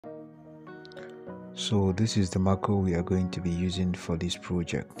So this is the marker we are going to be using for this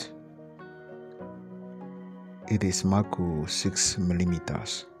project. It is marker 6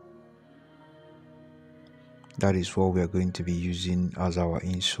 millimeters. That is what we are going to be using as our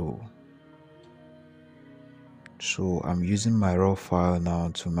insole. So I'm using my raw file now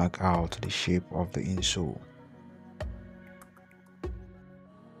to mark out the shape of the insole.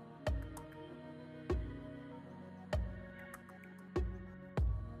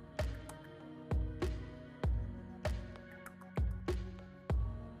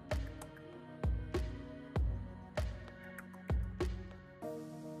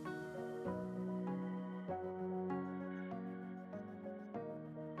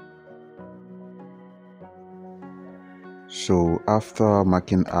 So after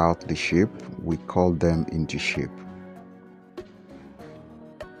marking out the shape, we cut them into shape.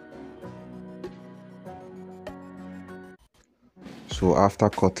 So after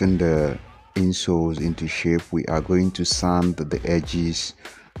cutting the insoles into shape, we are going to sand the edges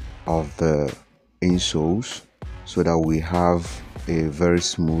of the insoles so that we have a very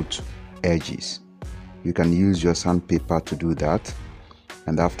smooth edges. You can use your sandpaper to do that,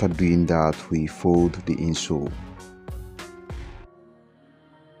 and after doing that, we fold the insole.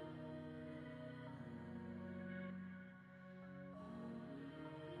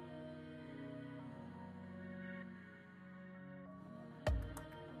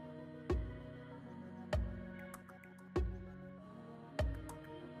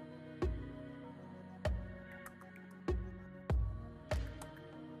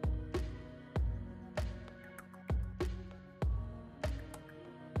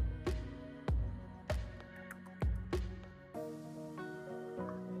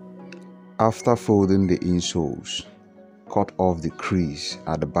 After folding the insoles, cut off the crease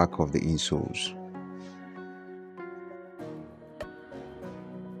at the back of the insoles.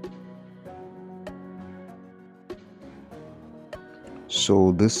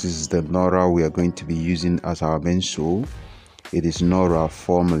 So this is the Nora we are going to be using as our main sole. It is Nora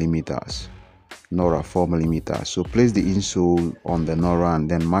 4 millimeters. Nora 4 millimeters. So place the insole on the Nora and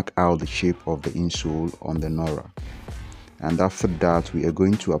then mark out the shape of the insole on the Nora. And after that, we are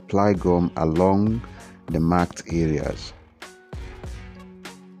going to apply gum along the marked areas.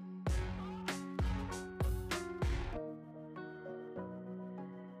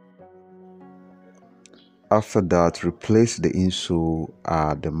 After that, replace the insole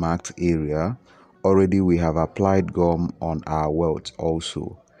at the marked area. Already we have applied gum on our welt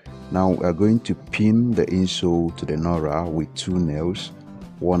also. Now we are going to pin the insole to the Nora with 2 nails,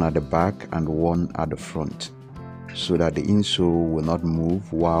 one at the back and one at the front, so that the insole will not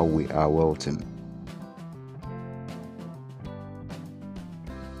move while we are welting.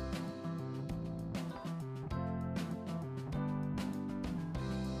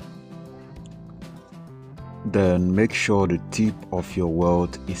 Then make sure the tip of your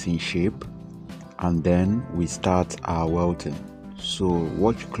welt is in shape, and then we start our welting. So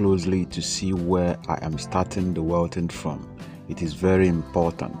watch closely to see where I am starting the welting from. It is very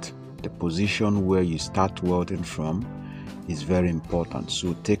important. The position where you start welting from is very important,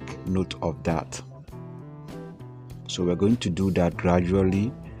 so take note of that. So we're going to do that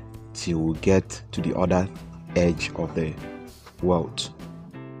gradually till we get to the other edge of the welt.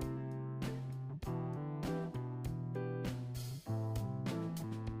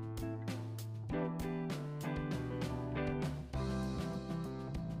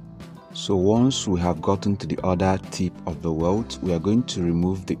 So once we have gotten to the other tip of the welt, we are going to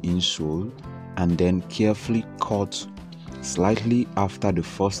remove the insole and then carefully cut slightly after the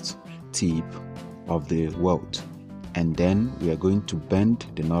first tip of the welt, and then we are going to bend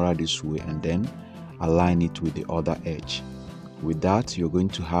the Nora this way and then align it with the other edge. With that, you're going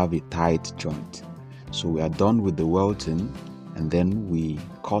to have a tight joint. So we are done with the welting, and then we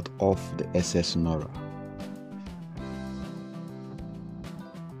cut off the excess Nora.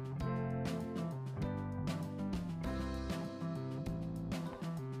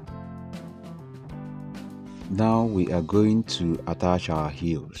 Now we are going to attach our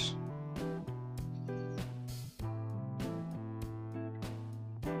heels.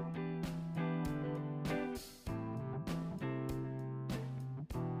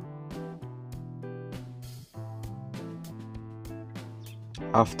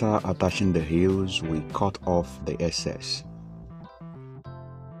 After attaching the heels, we cut off the excess.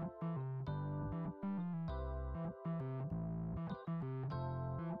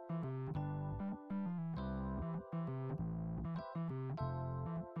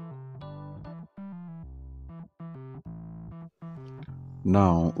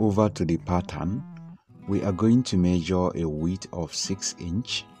 Now over to the pattern. We are going to measure a width of 6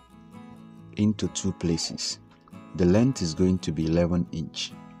 inch into two places. The length is going to be 11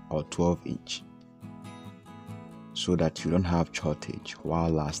 inch or 12 inch so that you don't have shortage while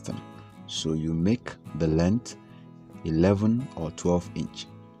lasting. So you make the length 11 or 12 inch.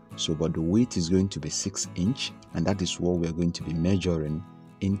 So but the width is going to be 6 inch, and that is what we're going to be measuring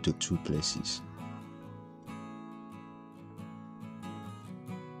into two places.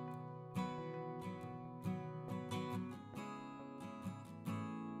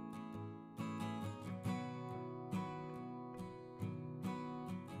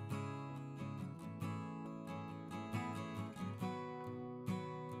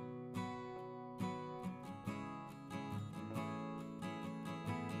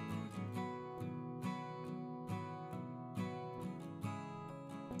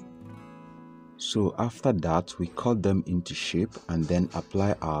 So after that, we cut them into shape and then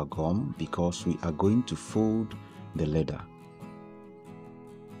apply our gum because we are going to fold the leather.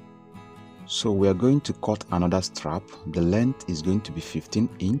 So we are going to cut another strap. The length is going to be 15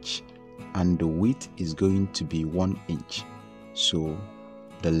 inch and the width is going to be 1 inch. So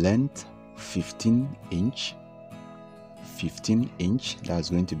the length 15 inch, that's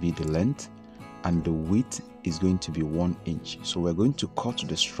going to be the length, and the width is going to be 1 inch. So we're going to cut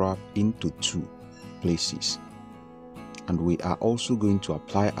the strap into two places, and we are also going to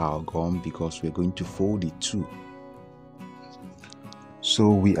apply our gum because we're going to fold it too. So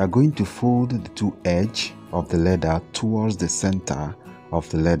we are going to fold the two edges of the leather towards the center of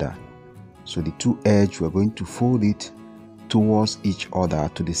the leather. So the two edges, we're going to fold it towards each other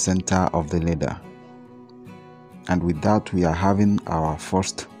to the center of the leather, and with that we are having our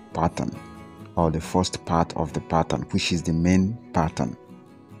first pattern, or the first part of the pattern, which is the main pattern.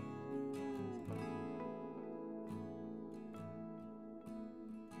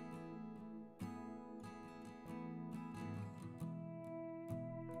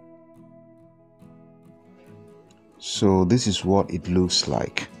 So this is what it looks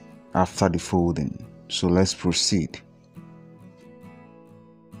like after the folding. So let's proceed.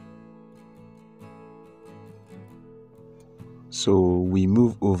 So we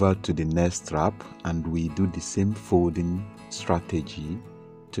move over to the next strap and we do the same folding strategy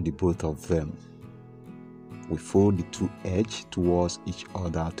to the both of them. We fold the two edges towards each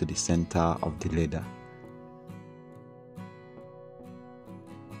other to the center of the leather.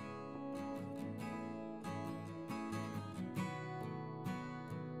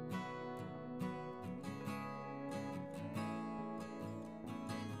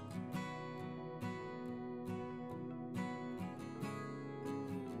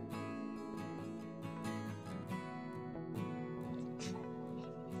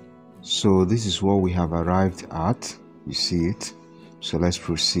 So this is what we have arrived at. You see it. So let's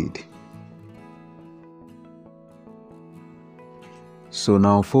proceed. So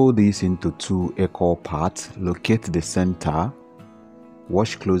now fold this into two equal parts. Locate the center.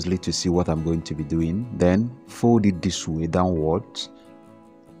 Watch closely to see what I'm going to be doing. Then fold it this way downwards.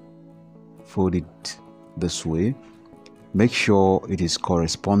 Fold it this way. Make sure it is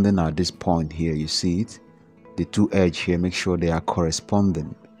corresponding at this point here. You see it. The two edges here, make sure they are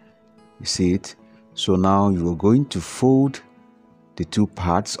corresponding. You see it. So now you are going to fold the two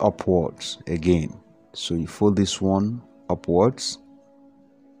parts upwards again. So you fold this one upwards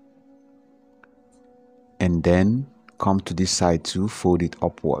and then come to this side too, fold it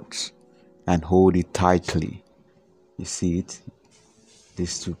upwards and hold it tightly. You see it.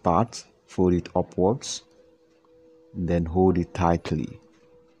 These two parts, fold it upwards and then hold it tightly.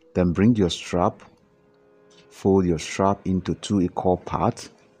 Then bring your strap, fold your strap into two equal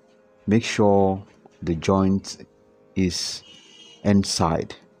parts. Make sure the joint is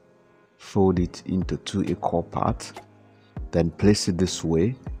inside. Fold it into two equal parts. Then place it this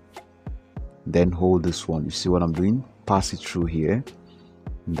way. Then hold this one. You see what I'm doing? Pass it through here.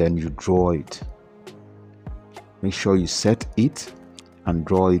 Then you draw it. Make sure you set it and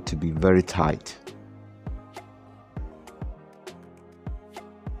draw it to be very tight.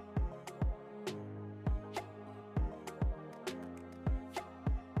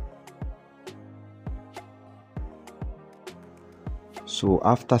 So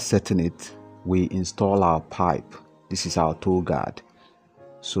after setting it, we install our pipe. This is our toe guard.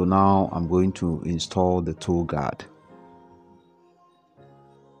 So now I'm going to install the toe guard.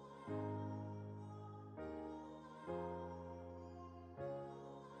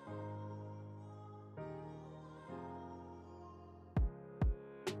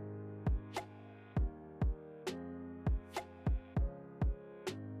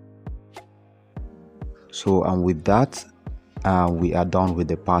 So and with that, we are done with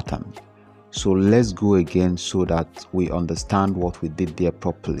the pattern. So let's go again so that we understand what we did there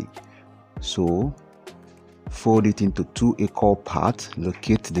properly. So fold it into 2 equal parts,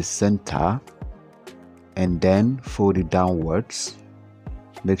 locate the center, and then fold it downwards.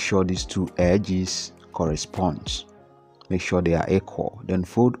 Make sure these 2 edges correspond. Make sure they are equal. Then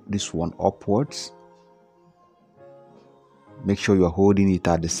fold this one upwards. Make sure you are holding it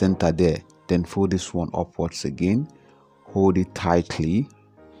at the center there. Then fold this one upwards again. Hold it tightly,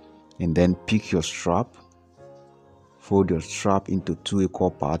 and then pick your strap. Fold your strap into 2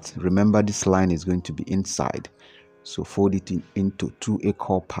 equal parts. Remember, this line is going to be inside, so fold it into 2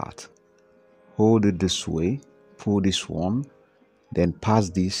 equal parts. Hold it this way, pull this one, then pass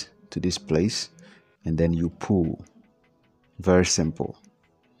this to this place, and then you pull. Very simple.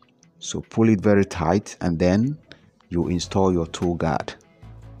 So pull it very tight, and then you install your toe guard.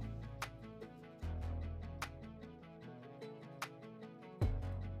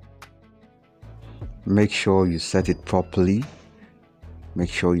 Make sure you set it properly. Make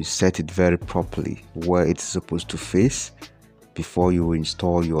sure you set it very properly where it's supposed to face before you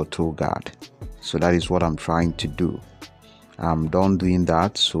install your toe guard. So that is what I'm trying to do. I'm done doing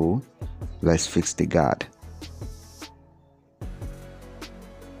that, so let's fix the guard.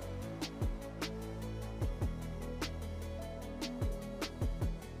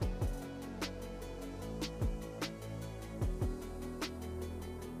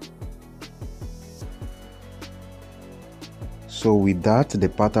 So with that, the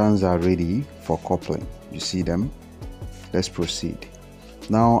patterns are ready for coupling. You see them? Let's proceed.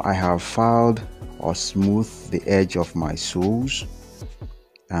 Now I have filed or smoothed the edge of my soles,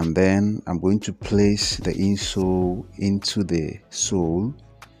 and then I'm going to place the insole into the sole,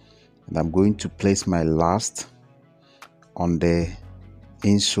 and I'm going to place my last on the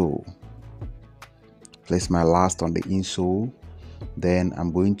insole. Place my last on the insole. Then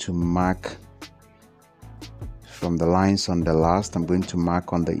I'm going to mark from the lines on the last. I'm going to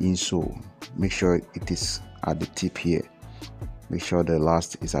mark on the insole. Make sure it is at the tip here. Make sure the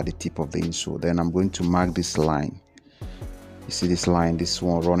last is at the tip of the insole. Then I'm going to mark this line. You see this line, this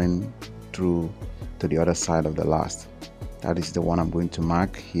one running through to the other side of the last. That is the one I'm going to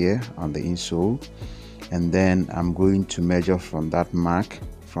mark here on the insole. And then I'm going to measure from that mark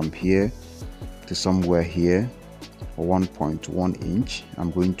from here to somewhere here for 1.1 inch.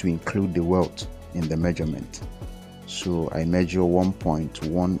 I'm going to include the welt in the measurement. So I measure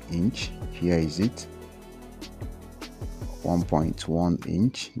 1.1 inch. Here is it, 1.1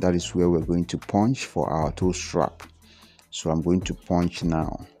 inch. That is where we're going to punch for our toe strap. So I'm going to punch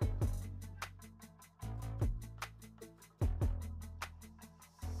now.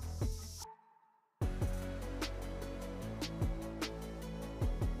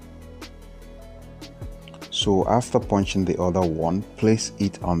 So after punching the other one, place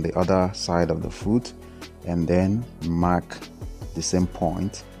it on the other side of the foot, and then mark the same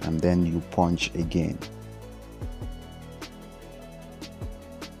point, and then you punch again.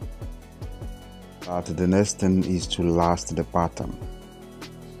 But the next thing is to last the pattern.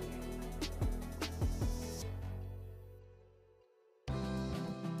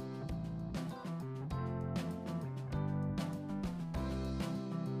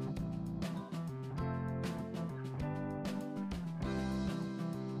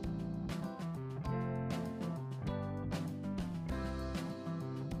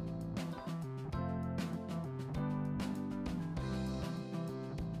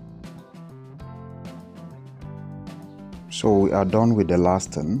 So we are done with the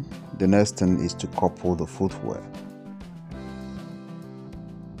last thing. The next thing is to couple the footwear.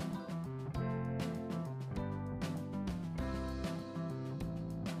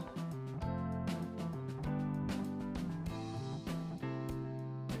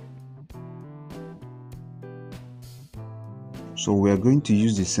 So we are going to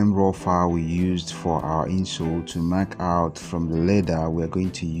use the same raw file we used for our insole to mark out from the leather we are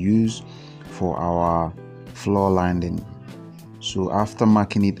going to use for our floor lining. So after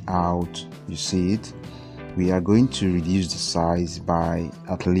marking it out, you see it, we are going to reduce the size by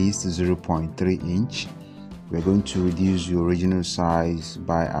at least 0.3 inch. We are going to reduce the original size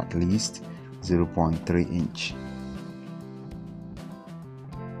by at least 0.3 inch.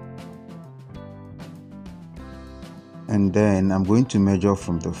 And then I'm going to measure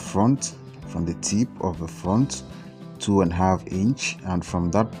from the front, from the tip of the front, 2.5 inch, and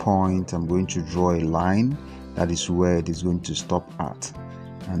from that point I'm going to draw a line. That is where it is going to stop at.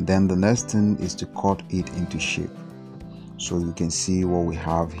 And then the next thing is to cut it into shape. So you can see what we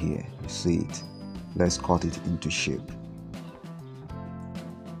have here. You see it. Let's cut it into shape.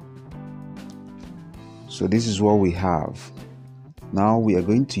 So this is what we have. Now we are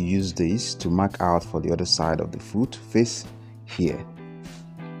going to use this to mark out for the other side of the foot, face here.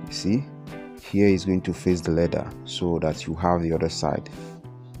 You see, here is going to face the leather so that you have the other side.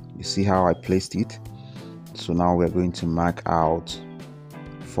 You see how I placed it? So now we're going to mark out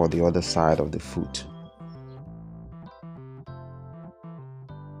for the other side of the foot.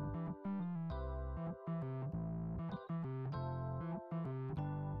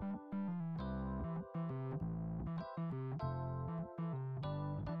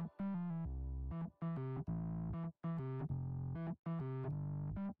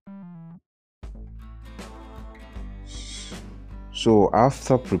 So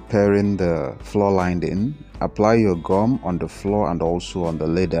after preparing the floor lining, apply your gum on the floor and also on the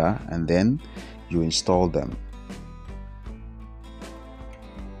leather, and then you install them.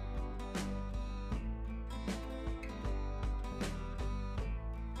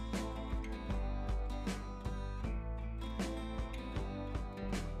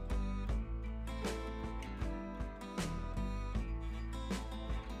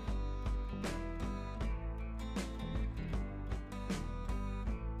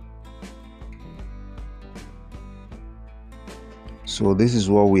 So this is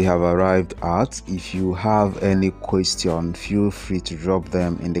what we have arrived at. If you have any question, feel free to drop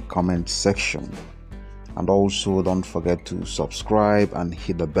them in the comment section. And also don't forget to subscribe and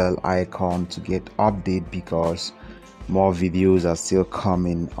hit the bell icon to get update, because more videos are still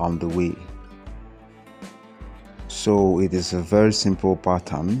coming on the way. So it is a very simple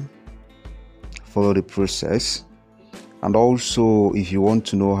pattern. Follow the process. And also, if you want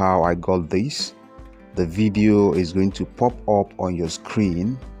to know how I got this, the video is going to pop up on your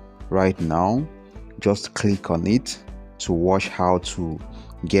screen right now. Just click on it to watch how to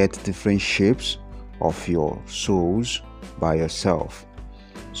get different shapes of your soles by yourself.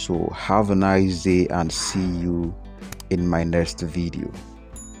 So have a nice day and see you in my next video.